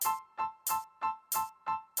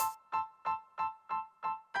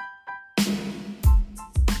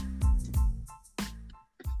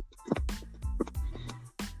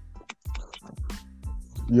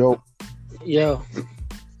Yo, Yo,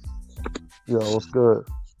 yo, what's good?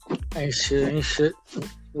 ain't shit.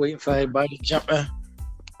 Waiting for everybody to jump in.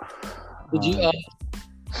 Did you Uh,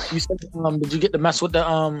 you said did you get to mess with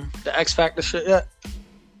the X Factor shit yet?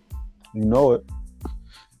 you know it.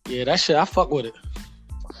 Yeah, that shit I fuck with it.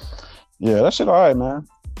 Yeah, that shit all right, man.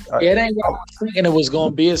 Yeah, it ain't what I was thinking it was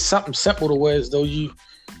gonna be. It's something simple to where as though you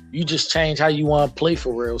just change how you want to play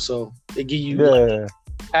for real. So they give you Yeah,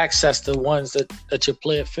 access to ones that your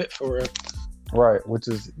player fit for real. right. Which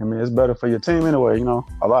is, I mean, it's better for your team anyway. You know,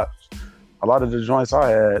 a lot of the joints I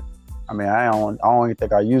had. I mean, I don't even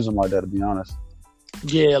think I use them like that, to be honest.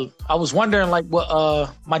 Yeah, I was wondering like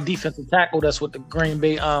what my defensive tackle that's with the Green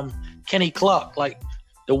Bay Kenny Clark, like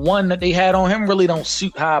the one that they had on him really don't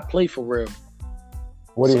suit how I play for real.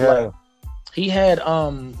 What do you So, have? He had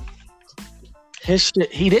his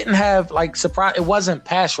shit. He didn't have like surprise. It wasn't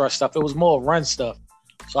pass rush stuff. It was more run stuff.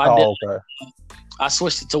 So Okay. I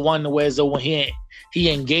switched it to one where as though when he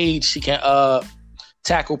engaged, he can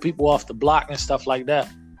tackle people off the block and stuff like that.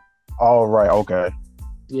 All right. Okay.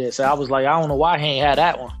 Yeah, so I was like, I don't know why he ain't had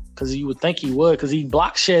that one because you would think he would because he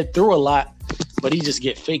block shed through a lot, but he just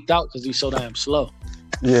get faked out because he's so damn slow.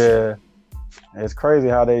 Yeah, it's crazy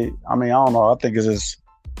how they. I mean, I don't know. I think it's just.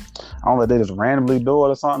 I don't know if they just randomly do it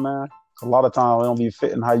or something, man. A lot of times it don't be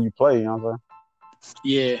fitting how you play. You know what I'm saying?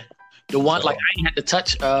 Yeah, the one like I ain't had to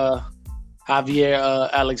touch Javier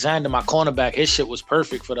Alexander, my cornerback. His shit was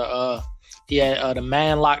perfect for the he had the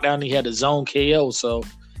man lockdown. He had the zone KO, so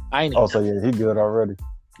I ain't. Oh, so yeah, he good already.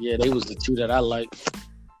 Yeah, they was the two that I like.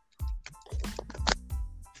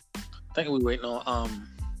 I think we waiting on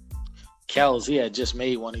Kells. He had just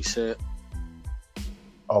made one. He said.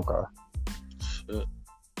 Okay. Shit.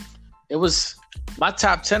 It was my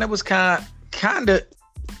top 10. It was kind of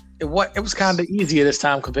it was kind of easier this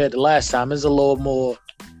time compared to last time. It's a little more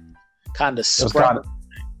kind of spread. I'm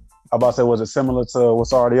about to say, was it similar to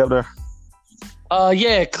what's already up there?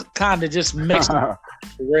 Yeah, kind of just mixed.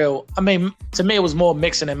 Real. I mean, to me, it was more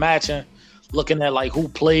mixing and matching, looking at like who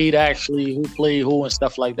played who, and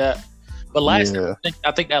stuff like that. But time,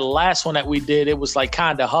 I think that last one that we did, it was like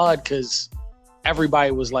kind of hard because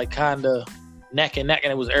everybody was like kind of neck and neck,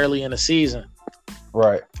 and it was early in the season.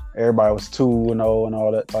 Right. Everybody was 2-0 and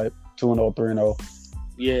all that type. 2-0, 3-0.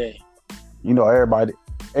 Yeah. You know, everybody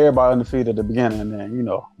undefeated at the beginning, and then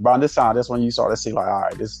by this time, that's when you start to see like, all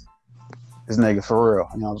right, this nigga for real.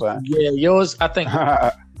 You know what I'm saying? Yeah, yours I think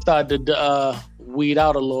started to weed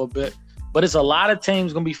out a little bit, but it's a lot of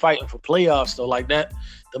teams gonna be fighting for playoffs though. Like that,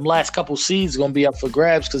 them last couple seeds gonna be up for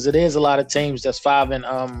grabs because it is a lot of teams that's 5 and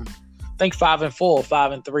I think 5-4,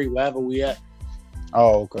 5-3, wherever we at.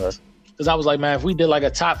 Oh, okay. Because I was like, man, if we did like a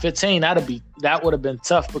top 15, that would have been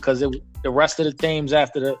tough because the rest of the teams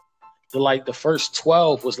after the first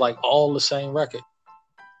 12 was like all the same record.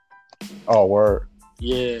 Oh, word.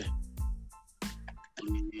 Yeah.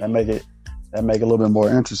 That make it a little bit more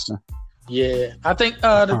interesting. Yeah, I think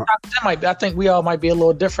the top 10 might be. I think we all might be a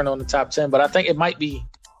little different on the top 10, but I think it might be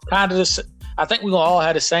kind of this. I think we're gonna all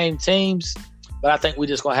have the same teams, but I think we're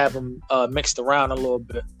just gonna have them mixed around a little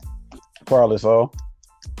bit. Probably so.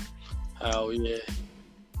 Oh yeah,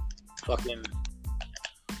 fucking.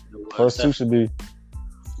 First two should be.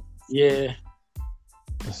 Yeah.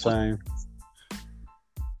 The same.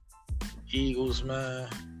 Eagles, man.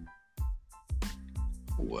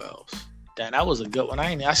 Who else? Damn, that was a good one.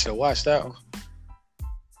 I should have watched that one.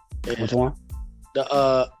 Yeah. Which one?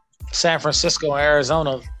 The San Francisco and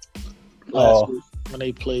Arizona last week when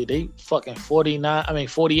they played. They fucking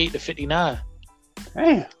 48 to 59.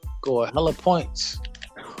 Damn. Score hella points.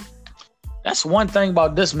 That's one thing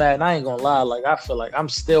about this, man. I ain't gonna lie. Like I feel like I'm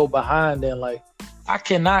still behind and like I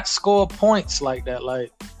cannot score points like that.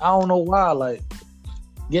 Like I don't know why. Like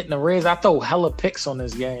getting the Reds, I throw hella picks on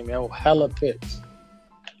this game, yo. Hella picks.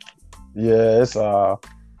 Yeah, it's I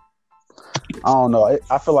don't know.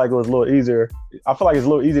 I feel like it was a little easier. I feel like it's a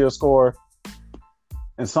little easier to score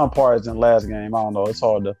in some parts than last game. I don't know. It's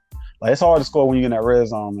hard to score when you get in that red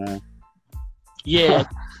zone, man. Yeah,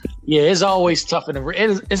 yeah. It's always tough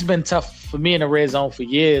it's been tough for me in the red zone for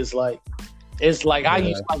years. Like it's like I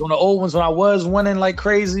used like on the old ones when I was winning like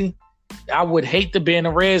crazy. I would hate to be in the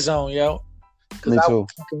red zone, yo. Me too.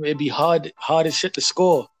 It'd be hard as shit to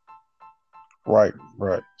score. Right.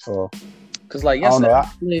 So, because like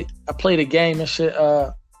yesterday, I played a game and shit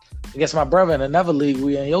against my brother in another league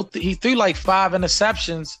we in. He threw like 5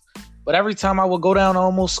 interceptions, but every time I would go down and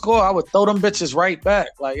almost score, I would throw them bitches right back.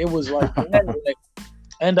 Like it was like,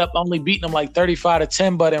 end up only beating them like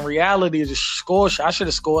 35-10, but in reality, the score I should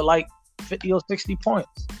have scored like 50 or 60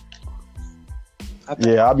 points.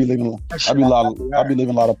 I'll be leaving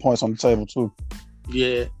a lot of points on the table too.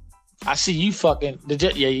 Yeah. I see you fucking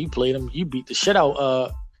you played them. You beat the shit out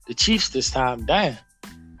the Chiefs this time. Damn.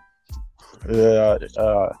 Yeah,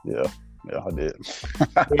 I did.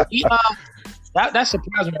 That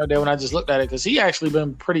surprised me right there when I just looked at it because he actually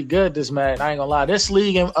been pretty good this man. I ain't gonna lie. This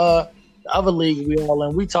league and the other league we all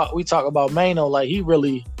in, we talk about Mano, like he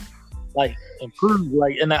really like improved.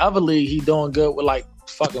 Like in the other league, he doing good with like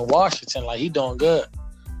fucking Washington. Like he doing good.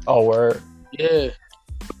 Oh, word. Yeah.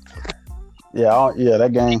 Yeah,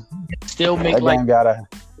 that game. Still make that like game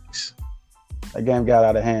got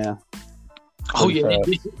out of hand. Oh yeah,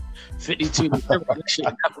 52. That shit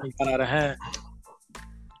definitely got out of hand.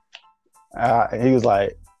 He was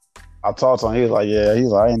like, I talked to him. He was like,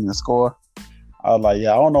 I ain't even score. I was like,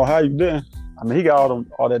 I don't know how you did. I mean, he got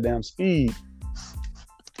all that damn speed.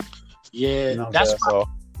 Yeah, you know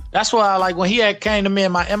that's why I like when he came to me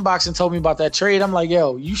in my inbox and told me about that trade. I'm like,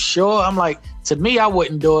 yo, you sure? I'm like, to me, I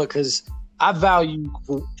wouldn't do it because I value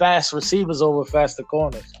fast receivers over faster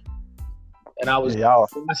corners. And I was,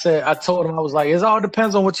 I told him, I was like, it all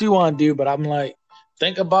depends on what you want to do. But I'm like,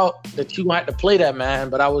 think about that you want to play that, man.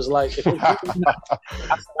 But I was like,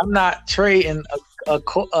 I'm not trading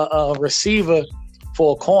a receiver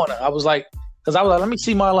for a corner. I was like, let me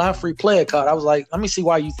see Marlon Humphrey player card. I was like, let me see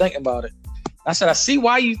why you thinking about it. I said, I see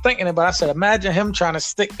why you thinking it, but I said, imagine him trying to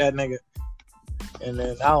stick that nigga. And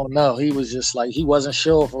then I don't know. He was just like, he wasn't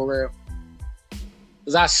sure for real.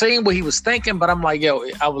 Because I seen what he was thinking, but I'm like, yo,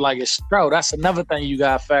 I was like, it's Stroud. That's another thing you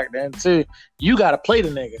got to factor in, too. You got to play the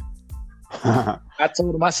nigga. I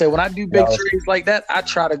told him, I said, when I do big trades like that, I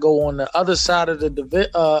try to go on the other side of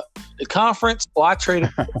the conference, or I trade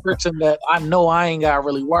a person that I know I ain't got to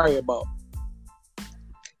really worry about.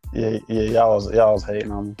 Yeah, y'all was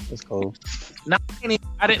hating on me. It's cool. No,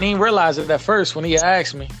 I didn't even realize it at first when he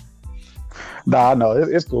asked me. Nah, I know.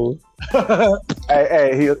 It's cool.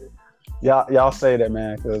 hey, y'all say that,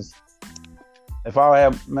 man, because if I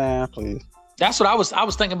have, man, please. That's what I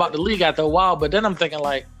was thinking about the league after a while, but then I'm thinking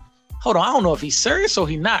like, hold on, I don't know if he's serious or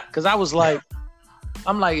he not, because I was like,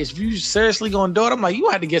 I'm like, if you seriously gonna do it, I'm like, you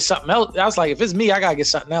had to get something else. I was like, if it's me, I gotta get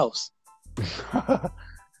something else.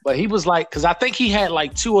 But he was like, because I think he had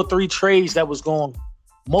like 2 or 3 trades that was going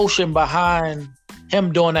motion behind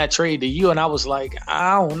him doing that trade to you, and I was like,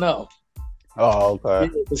 I don't know. Oh,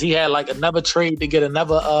 okay. Because he had like another trade to get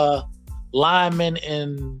another lineman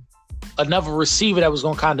and another receiver that was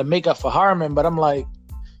going to kind of make up for Harmon. But I'm like,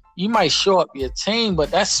 you might show up your team,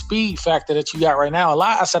 but that speed factor that you got right now,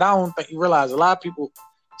 I don't think you realize a lot of people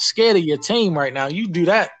scared of your team right now. You do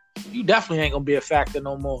that, you definitely ain't going to be a factor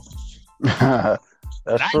no more.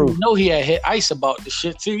 That's true. I didn't know he had hit ice about the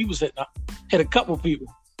shit too. He was hit a couple people.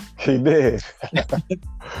 He did.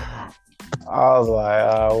 I was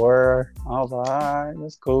like, word. I was like, all right,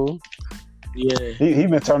 that's cool. Yeah. He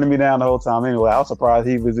been turning me down the whole time anyway. I was surprised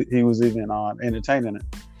he was even entertaining it.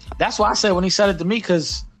 That's why I said when he said it to me,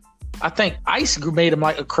 because I think Ice made him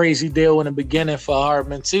like a crazy deal in the beginning for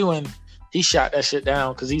Hardman too, and he shot that shit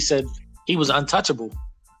down because he said he was untouchable.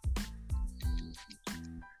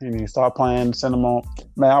 He need to start playing, send him on.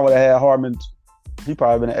 Man, I would have had Hardman. He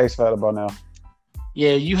probably been an X Factor by now.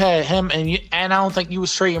 Yeah, you had him, and I don't think you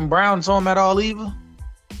was trading Browns on him at all either.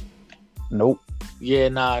 Nope. Yeah,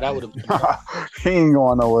 nah, that would have been. He ain't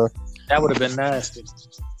going nowhere. That would have been nasty.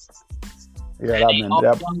 Yeah,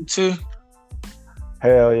 that been too.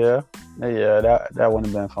 Hell yeah, that wouldn't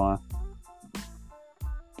have been fun.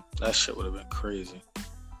 That shit would have been crazy.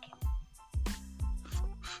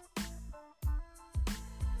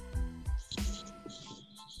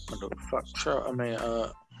 What the fuck, Charles? I mean,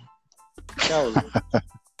 Charles.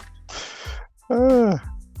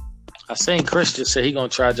 I seen Chris just said he gonna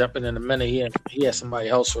try jumping in a minute. He had somebody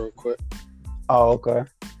else real quick. Oh, okay.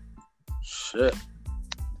 Shit.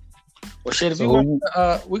 Well, shit. If you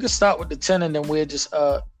want, we could start with the 10, and then we'll just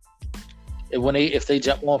if they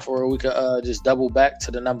jump on for it, we could just double back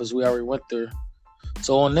to the numbers we already went through.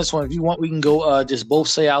 So on this one, if you want, we can go just both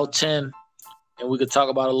say our 10, and we could talk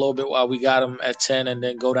about it a little bit while we got them at 10, and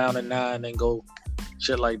then go down to 9, and go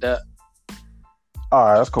shit like that. All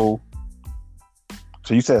right, that's cool.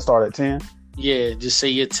 So you said start at 10? Yeah, just say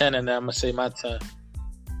your 10, and then I'm gonna say my 10.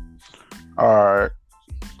 All right.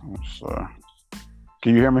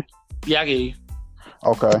 Can you hear me? Yeah, I get you.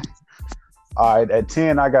 Okay. All right, at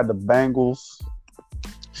 10, I got the Bengals.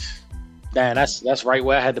 Damn, that's right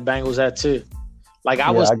where I had the Bengals at too. Like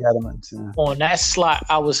I got them at 10. On that slot,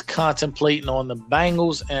 I was contemplating on the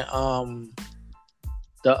Bengals and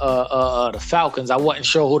the Falcons. I wasn't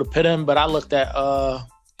sure who to put in, but I looked at the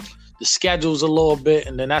schedules a little bit,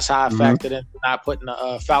 and then that's how I factored in not putting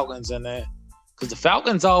the Falcons in there, because the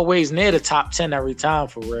Falcons always near the top 10 every time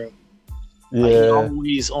for real. Yeah. Like, he's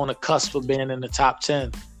always on the cusp of being in the top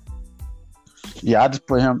 10. Yeah, I just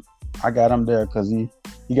put him. I got him there because he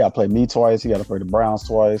got to play me twice. He got to play the Browns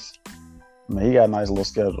twice. I mean, he got a nice little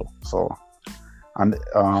schedule. So, I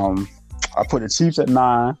put the Chiefs at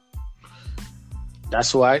 9.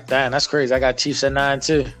 That's why. Damn, that's crazy. I got Chiefs at 9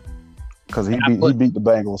 too. Because he beat the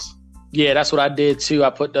Bengals. Yeah, that's what I did too. I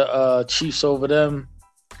put the Chiefs over them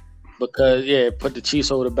because put the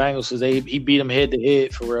Chiefs over the Bengals because he beat them head to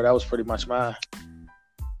head for real. That was pretty much mine.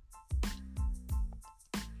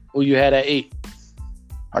 Who you had at 8?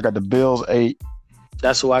 I got the Bills 8.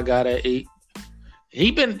 That's who I got at 8.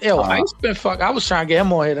 He been Ice been fuck. I was trying to get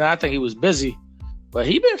him on here, and I think he was busy, but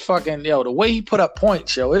he been fucking the way he put up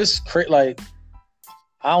points, it's like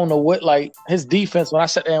I don't know what like his defense. When I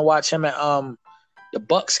sat there and watched him at the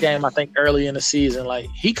Bucks game, I think early in the season, like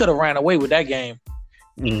he could have ran away with that game.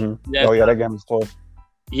 Mm-hmm. That game was close.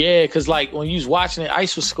 Yeah, because like when you was watching it,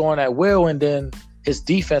 Ice was scoring at will, and then his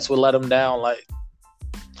defense would let him down. Like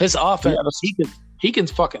his offense, he can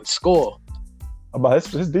fucking score. About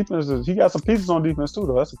his defense, he got some pieces on defense too,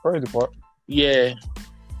 though. That's the crazy part. Yeah,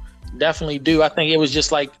 definitely do. I think it was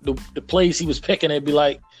just like the plays he was picking. It'd be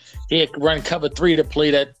like he had run cover 3 to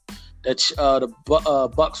play that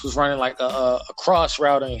the Bucks was running like a cross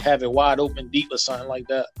route and have it wide open deep or something like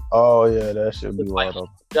that. Oh yeah, that should be wide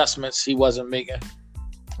open. Adjustments he wasn't making.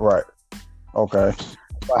 Right. Okay.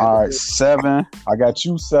 All right. 7. I got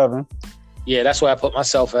you 7. Yeah, that's where I put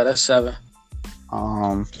myself at. That's 7.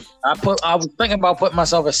 I was thinking about putting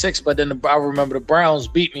myself at 6, but then I remember the Browns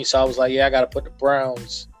beat me, so I was like, yeah, I got to put the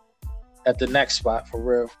Browns at the next spot for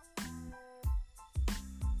real.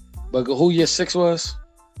 But who your 6 was?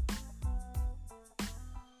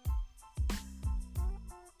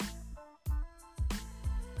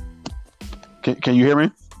 Can you hear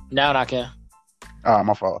me? Now I can.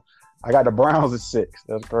 My fault. I got the Browns at 6.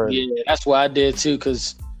 That's crazy. Yeah, that's what I did too,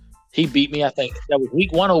 because he beat me. I think that was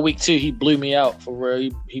week 1 or week 2. He blew me out for real.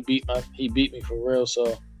 He beat me for real.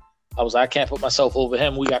 So I was like, I can't put myself over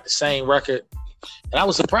him. We got the same record, and I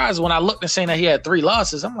was surprised when I looked and saying that he had 3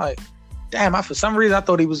 losses. I'm like, damn. For some reason, I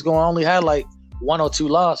thought he was going to only have like 1 or 2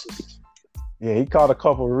 losses. Yeah, he caught a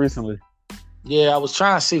couple recently. Yeah, I was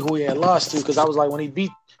trying to see who he had lost to because I was like, when he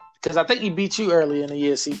beat, because I think he beat you early in the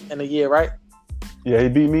year, right? Yeah, he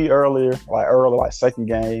beat me early, like second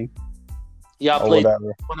game. Y'all played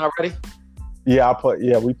one already? Yeah,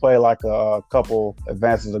 we played like a couple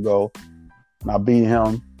advances ago, and I beat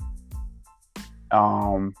him.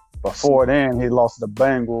 Before then, he lost to the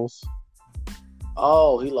Bengals.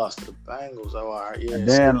 Oh, he lost to the Bengals. Oh, all right, yeah. And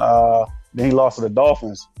then he lost to the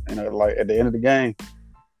Dolphins, like at the end of the game.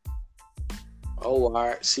 Oh, all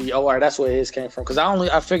right. See, all right, that's where his came from. Because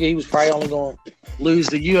I figured he was probably only going to lose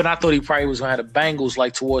the year, and I thought he probably was going to have the Bengals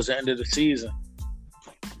like towards the end of the season.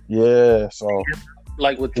 Yeah, so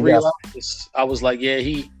like with 3 losses, I was like, yeah,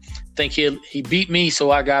 he beat me, so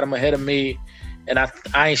I got him ahead of me, and I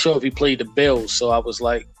ain't sure if he played the Bills, so I was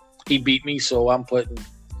like, he beat me, so I'm putting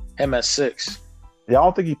him at 6. Yeah, I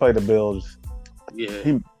don't think he played the Bills.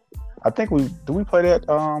 Yeah, I think we play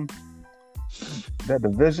that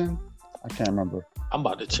division. I can't remember. I'm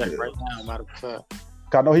about to check right now. Matter of fact,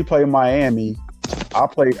 I know he played Miami. I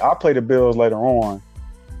play the Bills later on.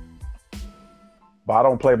 But I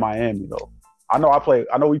don't play Miami though. I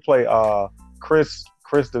know we play Chris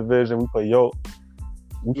division. We play your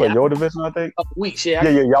division, I think. A couple weeks, yeah.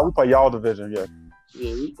 Yeah. We play y'all division, yeah.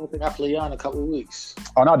 Yeah, I think I play y'all in a couple of weeks.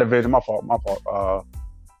 Oh, not division. My fault.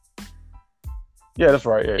 Yeah, that's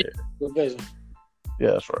right. Yeah. Division.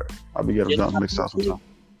 Yeah, that's right. I'll be getting them mixed up sometimes.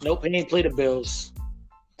 Nope, he ain't play the Bills.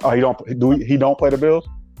 Oh, he don't play the Bills?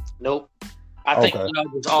 Nope. I think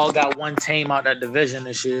we all got one team out that division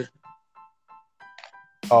this year.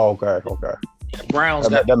 Oh, okay. Yeah, the Browns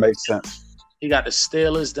that makes sense. He got the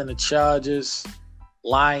Steelers, then the Chargers,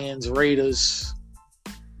 Lions, Raiders.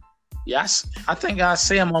 Yes, I think I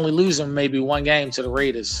see him only losing maybe 1 game to the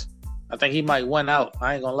Raiders. I think he might win out.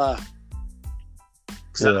 I ain't gonna lie.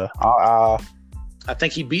 Yeah, I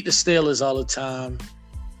think he beat the Steelers all the time.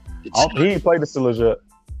 He ain't played the Steelers yet.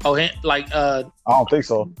 Oh, I don't think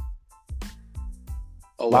so.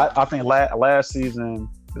 Oh, wow. I think last season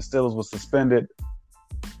the Steelers was suspended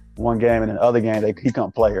 1 game, and in the other game he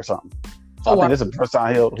couldn't play or something. So I think this is the first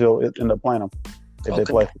time he'll end up playing them if they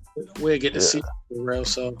play. We'll get to see for real.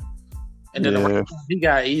 So, and then he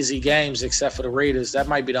got easy games except for the Raiders. That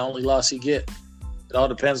might be the only loss he get. It all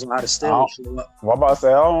depends on how the Steelers show up. What about to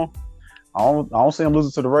say? I don't see him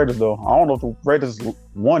losing to the Raiders though. I don't know if the Raiders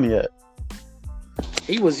won yet.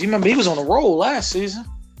 You remember he was on the roll last season.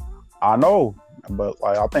 I know, but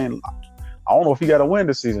like I don't know if he got a win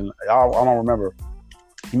this season. I don't remember.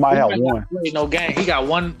 He might have one. No game. He got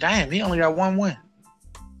one. Damn, he only got one win.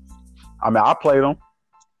 I mean, I played him.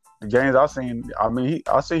 The games I've seen, I mean,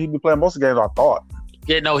 I see he be playing most of the games I thought.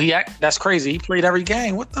 Yeah, no, that's crazy. He played every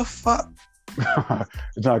game. What the fuck?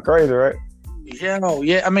 It's not crazy, right? Yeah, no,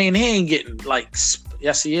 yeah. I mean, he ain't getting like.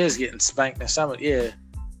 Yes, he is getting spanked in some. Yeah,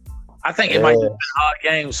 I think it might be hard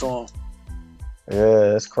games for him.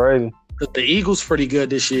 Yeah, it's crazy. But the Eagles pretty good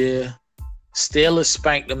this year. Steelers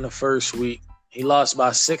spanked them the first week. He lost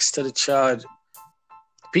by 6 to the Chargers.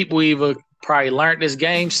 People either probably learned this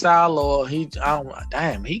game style or he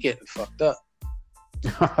getting fucked up.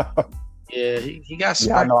 Yeah, he got spanked.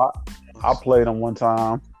 Yeah, I know. I played him one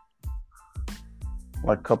time,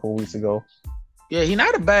 like a couple of weeks ago. Yeah, he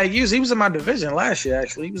not a bad user. He was in my division last year,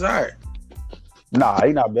 actually. He was all right. Nah,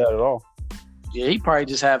 he not bad at all. Yeah, he probably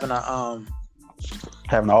just having a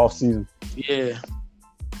having an off season. Yeah.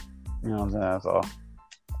 You know what I'm saying? That's all.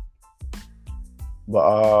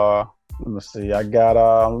 But let me see. I got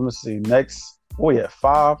let me see. Next,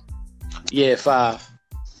 5? Yeah, 5.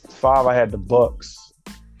 5, I had the Bucks.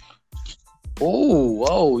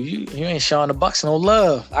 Oh, you ain't showing the Bucks no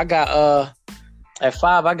love. I got at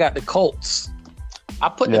 5, I got the Colts. I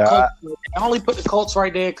put the Colts. I only put the Colts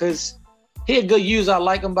right there because he a good user. I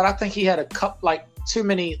like him, but I think he had too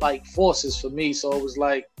many forces for me. So it was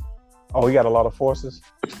like. Oh, he got a lot of forces?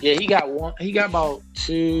 Yeah, he got one. He got about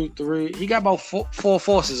 2, 3. He got about four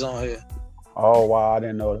forces on here. Oh, wow. I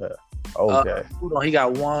didn't know that. Okay. Hold on. He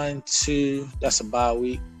got 1, 2. That's a bye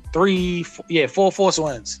week. 3, 4, 4 force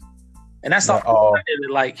wins. And that's not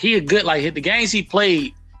like he a good the games he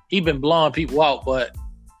played, he been blowing people out, but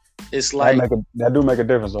it's like that do make a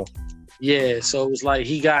difference though. Yeah, so it was like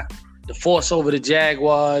he got the force over the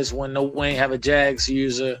Jaguars when ain't have a Jags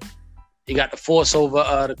user. He got the force over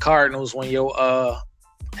the Cardinals when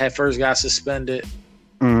had first got suspended.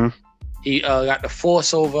 Mm-hmm. He got the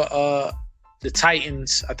force over the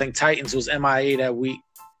Titans. I think Titans was MIA that week.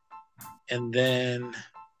 And then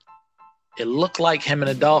it looked like him and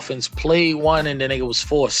the Dolphins played one and then it was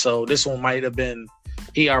forced. So this one might have been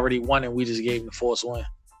he already won and we just gave him the forced win.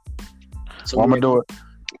 So I'm gonna do it.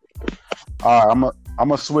 All right, I'm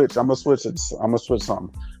gonna switch. I'm gonna switch it. I'm gonna switch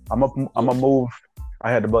something. I'm gonna move.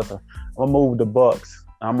 I had the buzzer. I'm gonna move the Bucks.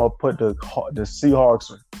 I'm gonna put the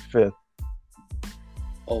Seahawks 5th.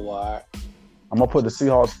 Oh, all right. I'm gonna put the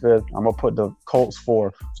Seahawks 5th. I'm gonna put the Colts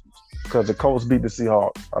 4th because the Colts beat the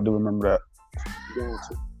Seahawks. I do remember that.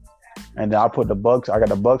 Gotcha. And then I put the Bucks. I got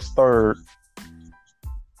the Bucks 3rd,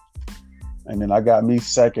 and then I got me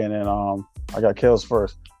 2nd, and I got Kels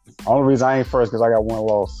 1st. The only reason I ain't 1st because I got one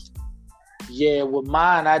loss. Yeah, with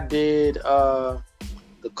mine I did the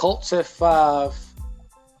Colts at 5.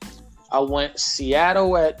 I went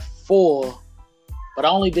Seattle at 4, but I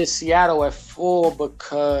only did Seattle at 4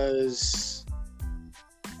 because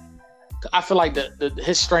I feel like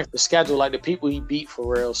his strength of schedule, like the people he beat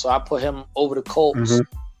for real. So I put him over the Colts,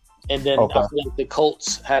 mm-hmm. And then I feel like the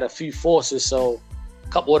Colts had a few forces. So a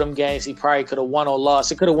couple of them games he probably could have won or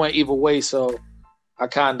lost. It could have went either way. So I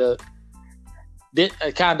kind of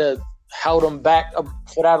held him back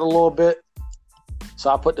for that a little bit.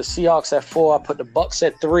 So I put the Seahawks at 4. I put the Bucks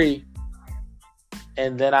at 3.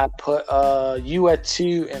 And then I put you at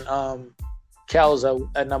 2 and Kel's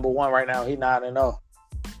at number 1 right now. He 9-0.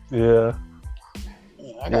 Yeah.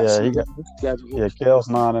 Kel's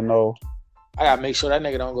 9-0. I gotta make sure that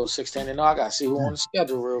nigga don't go 16-0. I gotta see who on the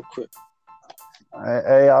schedule real quick.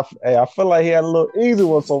 Hey, I feel like he had a little easy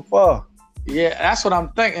one so far. Yeah, that's what I'm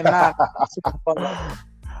thinking now.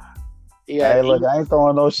 Hey, look, I ain't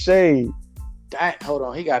throwing no shade. Hold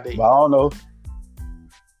on, he got the. But I don't know.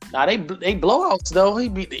 Nah, they blowouts though. He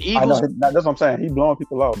beat the Eagles. I know, that's what I'm saying. He blowing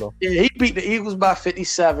people out though. Yeah, he beat the Eagles by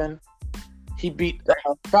 57. He beat the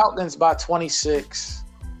Falcons by 26.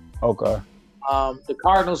 Okay. The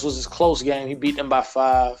Cardinals was his close game. He beat them by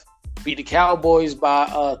 5. Beat the Cowboys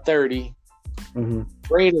by 30. Mm-hmm.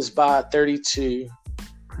 Raiders by 32.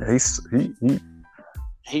 Yeah,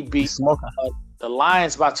 he beat the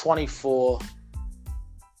Lions by 24.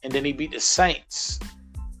 And then he beat the Saints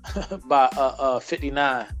by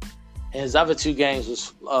 59. And his other 2 games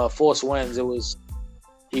was forced wins.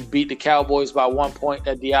 He beat the Cowboys by 1 point.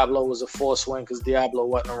 That Diablo was a forced win because Diablo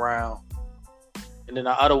wasn't around. And then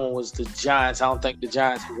the other one was the Giants. I don't think the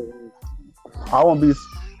Giants were going to win. I won't be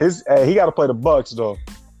he got to play the Bucks though.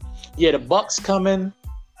 Yeah, the Bucks coming.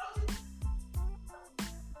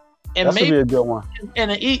 And that should be a good one.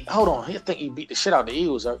 And hold on, I think he beat the shit out of the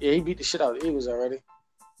Eagles. Yeah, he beat the shit out of the Eagles already.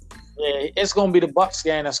 Yeah, it's gonna be the Bucks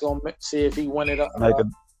game that's gonna see if he win it up.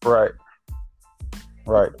 Right.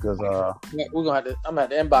 Because we're gonna have to. I'm at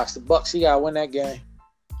the inbox. The Bucks. He gotta win that game.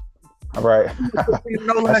 All right.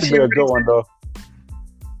 That should be a good one though.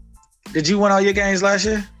 Did you win all your games last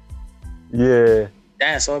year? Yeah.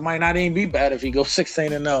 Damn, so it might not even be bad if he goes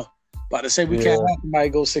 16-0. About to say we can't have somebody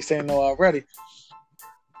go 16-0 already.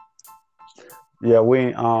 Yeah,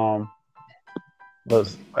 we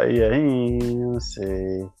let's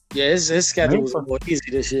see. Yeah, his schedule was more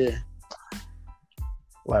easy this year.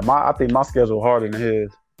 Like I think my schedule harder than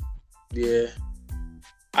his. Yeah,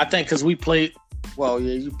 I think because we played. Well,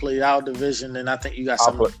 yeah, you played our division, and I think you got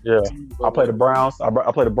some. I played the Browns. I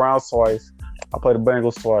played the Browns twice. I played the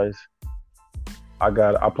Bengals twice. I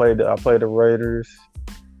played the Raiders.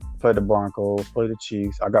 Played the Broncos. Played the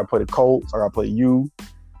Chiefs. I got to play the Colts. I got to play you.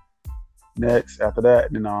 Next, after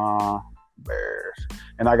that, then Bears,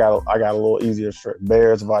 and I got a little easier stretch.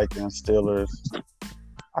 Bears, Vikings, Steelers.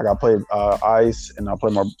 I got to play Ice, and I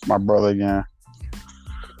play my brother again.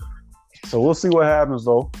 So we'll see what happens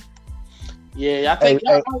though. Yeah, I think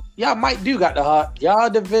y'all might do got the hot y'all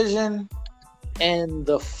division and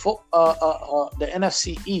the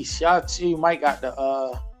NFC East. Y'all two might got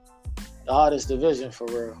the hardest division for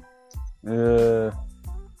real. Yeah.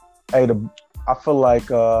 Hey, I feel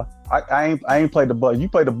like I ain't played the Bucks. You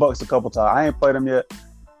played the Bucks a couple times. I ain't played them yet,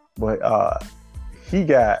 but he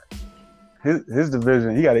got his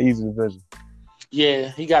division. He got an easy division. Yeah,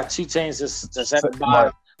 he got two teams that's at the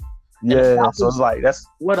bottom. Yeah, so it's like that's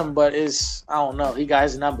with him, but it's I don't know. He got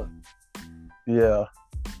his number. Yeah,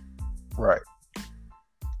 right.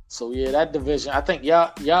 So yeah, that division. I think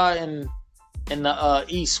y'all in the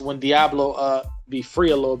East when Diablo be free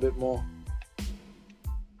a little bit more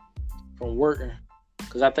from working,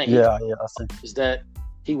 because I think I see. Is that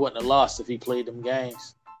he wouldn't have lost if he played them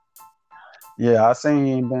games. Yeah, I seen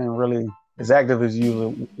he ain't been really as active as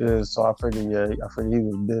usually is, so I figured he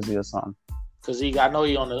was busy or something. Cause I know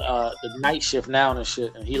he on the night shift now and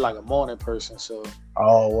shit, and he like a morning person. So.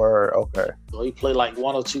 Oh, word. Okay. So he played like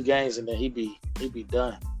 1 or 2 games, and then he be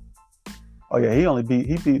done. Oh yeah,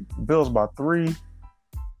 he beat Bills by 3.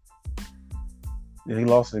 Yeah, he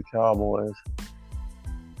lost to the Cowboys.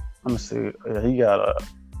 Let me see. Yeah, he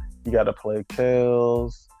got to play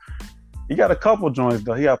Kells. He got a couple joints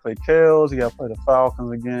though. He got to play Kells. He got to play the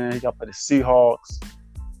Falcons again. He got to play the Seahawks.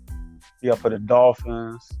 He got to play the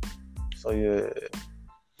Dolphins. So yeah.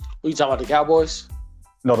 Who you talking about, the Cowboys?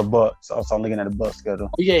 No, the Bucks. I was looking at the Bucks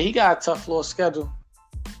schedule. Oh, yeah, he got a tough little schedule,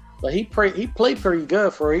 but he played pretty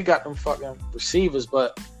good for. He got them fucking receivers,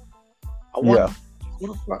 but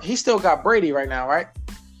he still got Brady right now, right?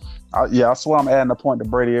 I swear I'm adding a point to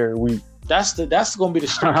Brady every week. That's gonna be the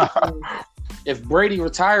strength. If Brady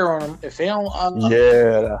retire on him, if he don't,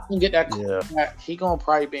 get that back, he gonna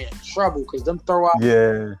probably be in trouble because them throw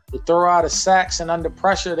out of sacks and under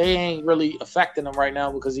pressure, they ain't really affecting him right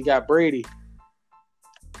now because he got Brady.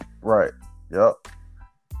 Right. Yep.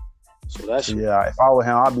 So that's if I were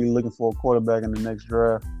him, I'd be looking for a quarterback in the next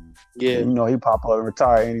draft. Yeah. He pop up and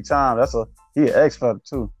retire anytime. He an X factor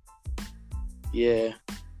too. Yeah.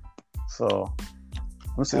 So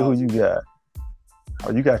let's see who you got.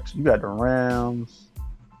 Oh, you got the Rams.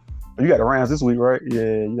 Oh, you got the Rams this week, right?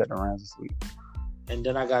 Yeah, you got the Rams this week. And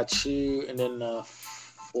then I got you, and then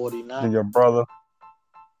 49. And your brother,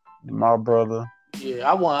 and my brother. Yeah,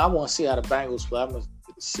 I want to see how the Bengals play. I'm gonna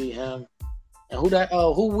see him. And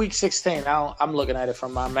who week 16? I'm looking at it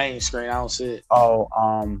from my main screen. I don't see it. Oh,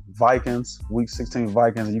 Vikings, week 16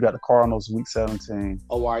 Vikings, and you got the Cardinals week 17.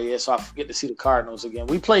 Oh, wow, yeah. So I get to see the Cardinals again.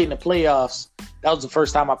 We played in the playoffs. That was the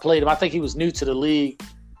first time I played him. I think he was new to the league.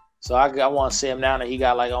 So I want to see him now that he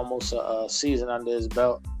got like almost a season under his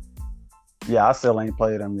belt. Yeah, I still ain't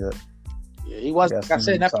played him yet. Yeah, he wasn't. Like I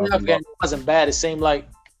said, that playoff game wasn't bad. It seemed like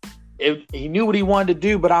he knew what he wanted to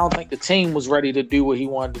do, but I don't think the team was ready to do what he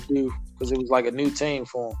wanted to do because it was like a new team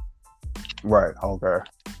for him. Right. Okay.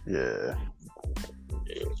 Yeah.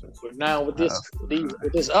 But now with this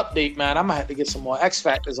update, man, I'm gonna have to get some more X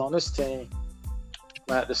factors on this team.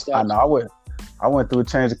 I have to start. I know. I went through and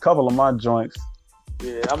changed a couple of my joints.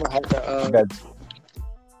 Yeah, I'm gonna have to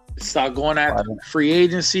start going after free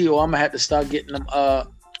agency, or I'm gonna have to start getting them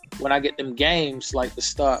when I get them games, like to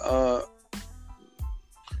start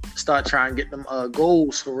trying to get them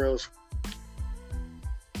goals for real.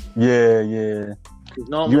 Yeah.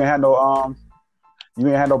 Normally, you ain't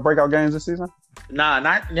had no breakout games this season? Nah,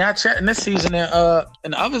 not in this season. In the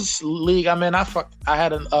other league I'm in, I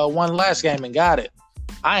had one last game and got it.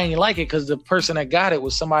 I ain't like it because the person that got it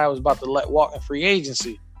was somebody I was about to let walk in free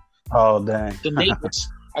agency. Oh dang! Davis.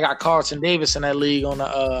 I got Carlton Davis in that league on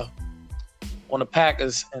the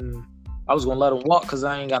Packers, and I was gonna let him walk because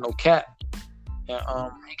I ain't got no cap.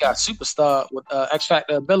 And he got superstar with X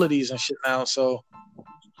Factor abilities and shit now. So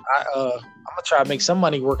I'm gonna try to make some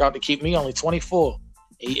money work out to keep me only 24,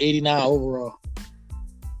 89 overall.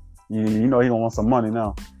 You know he gonna want some money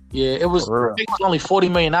now. Yeah, it was only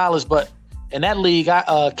 $40 million, but in that league,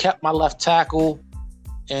 I kept my left tackle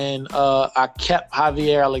and I kept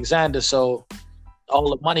Javier Alexander, so all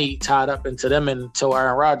the money tied up into them until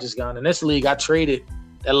Aaron Rodgers gone. In this league, I traded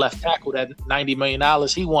that left tackle, that $90 million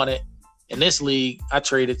he wanted. In this league, I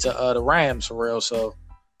traded to the Rams for real, so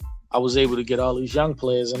I was able to get all these young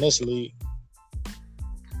players in this league.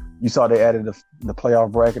 You saw they added the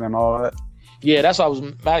playoff bracket and all that? Yeah, that's what I was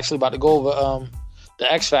actually about to go over,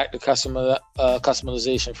 the X Factor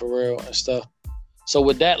customization for real and stuff. So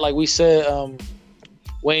with that, like we said,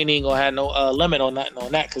 Wayne ain't gonna have no limit on nothing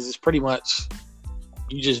on that because it's pretty much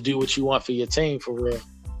you just do what you want for your team for real.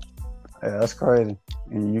 Yeah, that's crazy.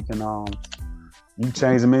 And you can you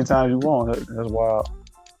change them anytime you want. That's wild.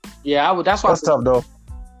 Yeah, that's why. That's tough though.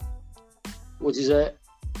 What you said?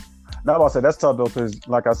 No, I said that's tough though because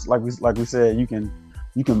like we said, you can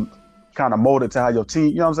kind of mold it to how your team.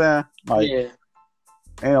 You know what I'm saying? Like, yeah.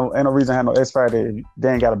 Ain't no reason to have no X factor if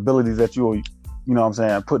they ain't got abilities that you know what I'm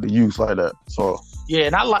saying, put to use like that. So. Yeah,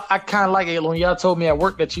 and I kind of like it when y'all told me at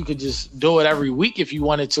work that you could just do it every week if you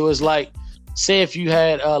wanted to. It's like, say if you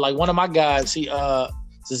had like one of my guys,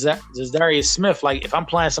 Darius Smith, like if I'm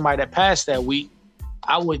playing somebody that passed that week,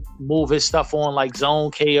 I would move his stuff on like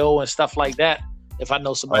zone KO and stuff like that. If I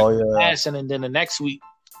know somebody passing, and then the next week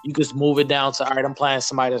you just move it down to, all right, I'm playing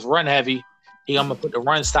somebody that's run heavy. I'm gonna put the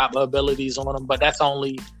run stop abilities on them, but that's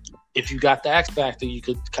only if you got the X factor. You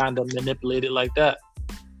could kind of manipulate it like that.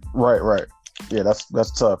 Right. Yeah,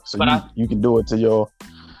 that's tough. So you can do it to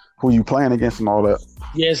who you playing against and all that.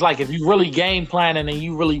 Yeah, it's like if you really game planning and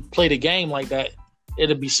you really play the game like that,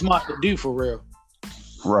 it'd be smart to do for real.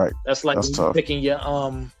 Right. That's like when you picking your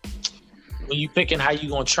when you picking how you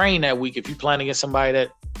gonna train that week. If you playing against somebody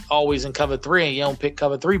that always in cover 3 and you don't pick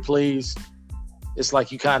cover 3 plays, it's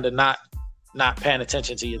like you kind of not paying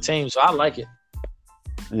attention to your team. So I like it.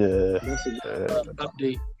 Yeah. That's a good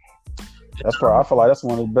update. That's probably, I feel like that's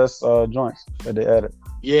one of the best joints that they added.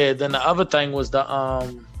 Yeah. Then the other thing was the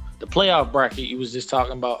playoff bracket you was just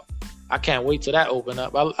talking about. I can't wait till that open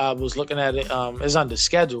up. I was looking at it. It's under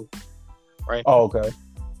schedule, right? Oh, okay.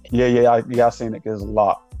 Yeah. I seen it. There's a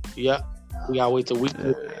lot. Yeah. We gotta wait till week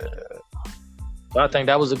 2. So I think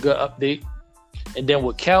that was a good update. And then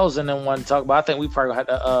with Kels and then want to talk about, I think we probably had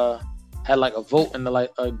to had like a vote in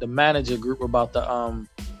the manager group about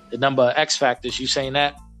the number of X factors. You saying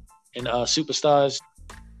that in superstars?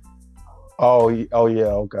 Oh yeah,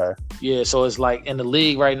 okay. Yeah, so it's like in the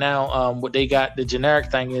league right now, what they got, the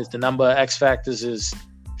generic thing is the number of X factors is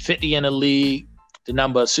 50 in the league, the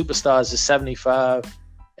number of superstars is 75,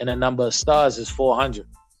 and the number of stars is 400.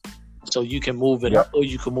 So you can move it up or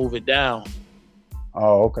you can move it down.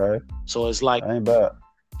 Oh, okay. So it's like, ain't bad.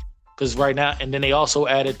 Because right now, and then they also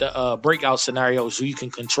added the breakout scenario, so you can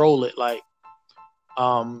control it. Like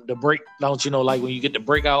the break, don't you know? Like when you get the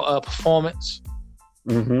breakout performance,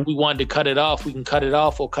 we wanted to cut it off. We can cut it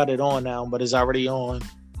off or cut it on now, but it's already on.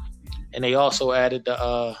 And they also added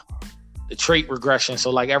the trait regression. So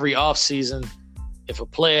like every off season, if a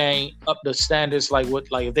player ain't up to standards, like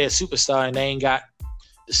if they're a superstar and they ain't got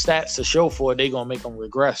the stats to show for it, they gonna make them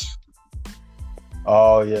regress.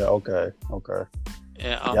 Oh yeah, okay.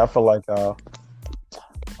 Yeah, I feel like that.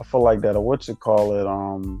 What you call it?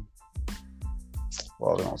 What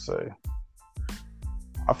was I gonna say?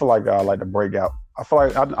 I feel like the breakout. I feel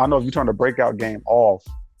like I know if you turn the breakout game off,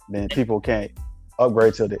 then people can't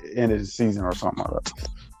upgrade to the end of the season or something like that.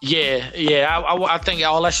 Yeah. I think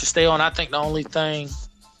all that should stay on. I think the only thing.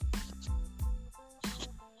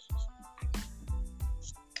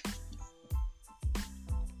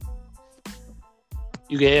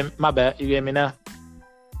 You get my bad. You get me now?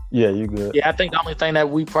 Yeah, you good. Yeah, I think the only thing that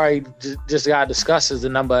we probably just got to discuss is the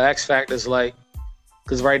number of X factors. Like,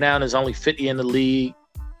 because right now there's only 50 in the league.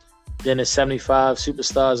 Then it's 75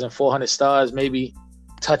 superstars and 400 stars. Maybe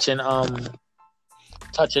touching them a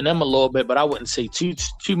little bit, but I wouldn't say too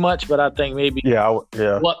much. But I think maybe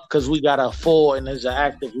because we got a 4 and there's an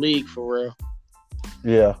active league for real.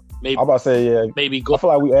 Yeah, maybe I'm about to say maybe go. I feel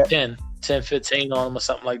like we 10, 15 on them or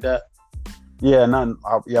something like that. Yeah, I'm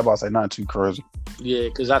about to say not too crazy. Yeah,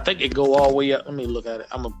 because I think it go all the way up. Let me look at it.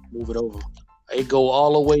 I'm gonna move it over. It go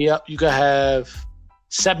all the way up. You can have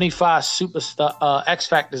 75 superstar X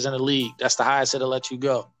factors in the league. That's the highest it'll let you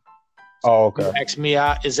go. Oh, okay. You ask me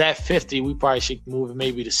out, is that 50? We probably should move it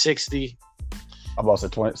maybe to 60. I'm about to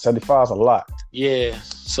say 75 is a lot. Yeah,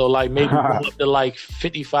 so like maybe go up to like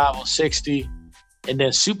 55 or 60, and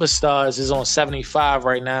then superstars is on 75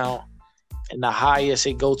 right now. And the highest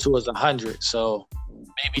it go to is 100. So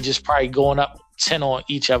maybe just probably going up 10 on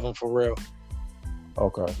each of them for real.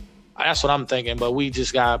 Okay. That's what I'm thinking, but we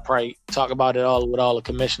just got to probably talk about it all with all the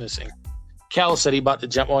commissioners. And Cal said he about to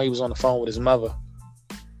jump on. He was on the phone with his mother.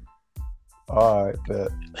 All right, bet.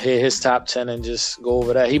 Hit his top 10 and just go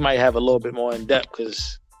over that. He might have a little bit more in depth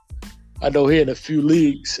because I know he in a few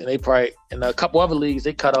leagues and they probably in a couple other leagues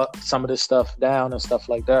they cut up some of this stuff down and stuff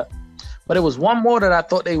like that. But it was one more that I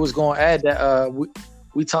thought they was going to add that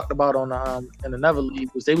we talked about on in another league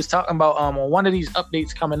was they was talking about on one of these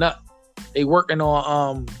updates coming up. They working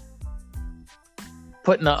on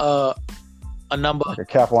putting a number, like a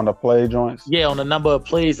cap on the play joints. Yeah, on the number of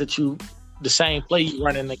plays that the same play you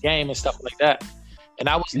run in the game and stuff like that. And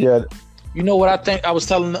I was, you know what I think? I was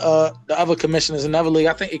telling the other commissioners in the other league,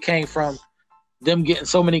 I think it came from them getting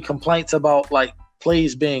so many complaints about like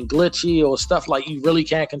plays being glitchy or stuff like you really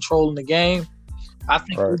can't control in the game. I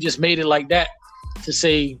think we just made it like that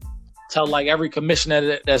to tell like every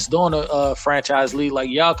commissioner that's doing a franchise league, like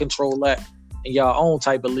y'all control that in y'all own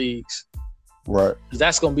type of leagues. Right.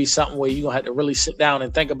 That's going to be something where you're going to have to really sit down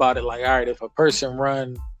and think about it. Like, all right, if a person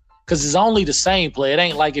run, because it's only the same play. It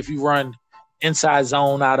ain't like if you run inside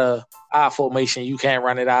zone out of I formation, you can't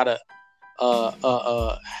run it out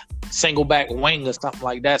of single back wing or something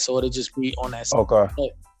like that. So it'll just be on that same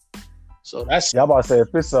play. So that's... Yeah, I'm about to say,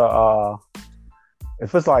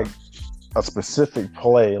 if it's like a specific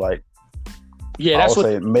play, like, yeah, that's I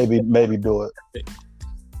would say maybe do it.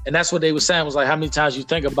 And that's what they were saying was like, how many times you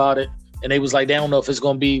think about it, and they was like, they don't know if it's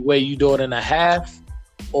going to be where you do it in a half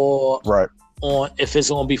or on if it's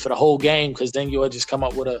going to be for the whole game, because then you'll just come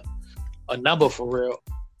up with a number for real.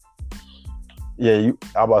 Yeah,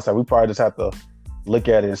 I about to say we probably just have to look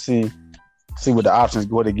at it and see what the options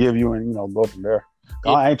what they give you, and go from there.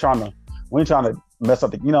 Yeah. We ain't trying to mess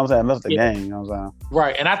up the mess up the game. You know what I'm saying?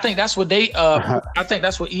 Right, and I think that's what they I think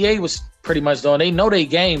that's what EA was pretty much doing. They know they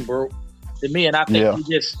game, bro. To me, and I think we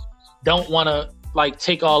just don't want to like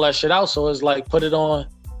take all that shit out. So it's like put it on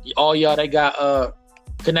all y'all that got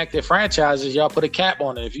connected franchises. Y'all put a cap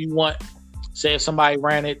on it. If you want, say if somebody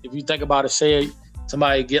ran it, if you think about it, say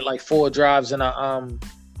somebody get like 4 drives in a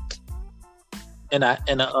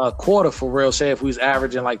quarter for real. Say if we was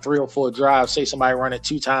averaging like 3 or 4 drives, say somebody run it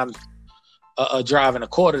 2 times a drive in a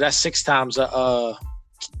quarter, that's 6 times a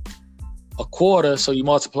quarter. So you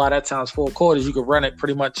multiply that times 4 quarters, you could run it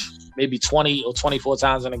pretty much maybe 20 or 24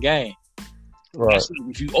 times in a game. Right.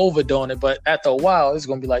 If you overdoing it, but after a while, it's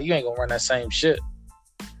gonna be like you ain't gonna run that same shit.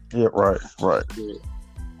 Yeah, right. Yeah.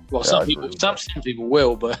 Well, some people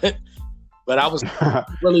will, but I was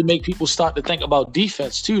really make people start to think about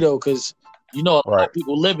defense too, though, because a lot of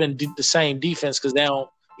people live in the same defense because they don't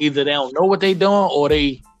know what they doing or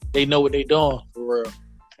they know what they doing for real.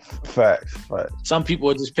 Facts. Some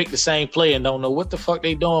people just pick the same play and don't know what the fuck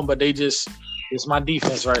they doing, but they just it's my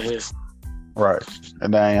defense right here. Right,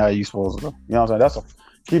 and that ain't how you supposed to. You know what I'm saying?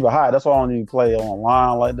 Keep it high. That's why I don't even play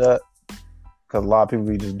online like that, because a lot of people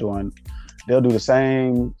be just they'll do the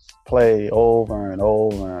same play over and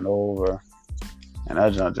over and over, and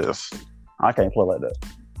that's I can't play like that.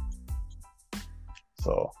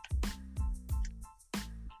 So,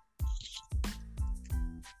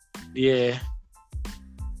 yeah.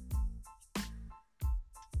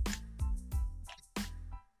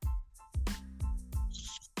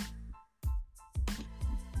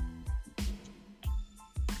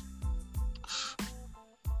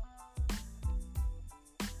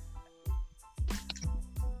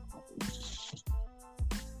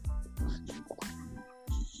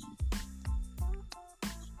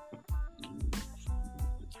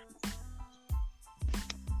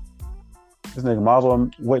 This nigga might as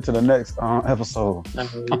well wait to the next episode.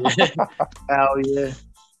 Hell yeah.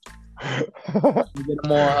 Get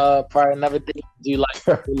more probably another day. Do like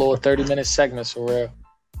a little 30-minute segments for real.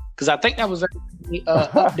 Because I think that was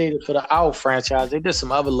updated for the OWL franchise. They did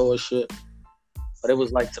some other little shit. But it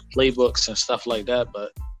was like the playbooks and stuff like that.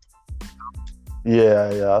 But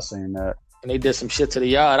yeah, I seen that. And they did some shit to the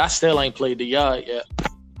yard. I still ain't played the yard yet.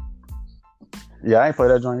 Yeah, I ain't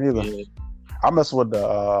played that joint either. Yeah. I mess with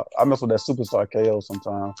that Superstar KO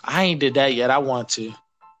sometimes. I ain't did that yet. I want to.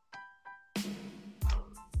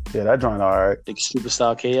 Yeah, that joint all right. The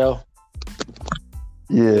Superstar KO.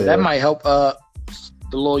 Yeah. That might help the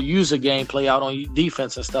little user game play out on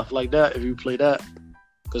defense and stuff like that if you play that.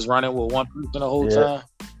 Because running with one person the whole time.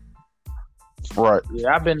 Right.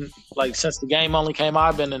 Yeah, I've been like since the game only came out,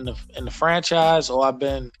 I've been in the franchise or I've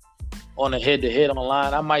been on a head-to-head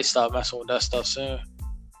online. I might start messing with that stuff soon.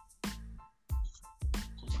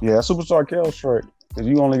 Yeah, Superstar KO straight. Because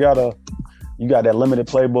you got that limited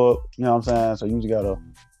playbook, you know what I'm saying? So you just gotta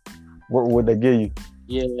work with what they give you.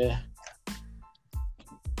 Yeah.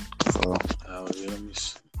 So. Oh yeah, let me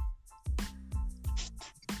see.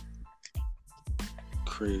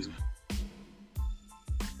 Crazy.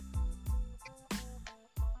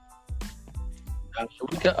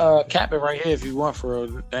 We could cap it right here if you want, for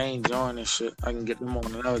real. They ain't joining this shit. I can get them on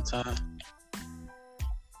another time.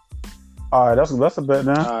 All right, that's a bet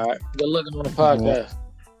now. All right, good looking on the podcast.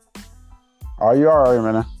 All right, you all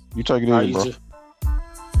right, man. You take it easy, bro.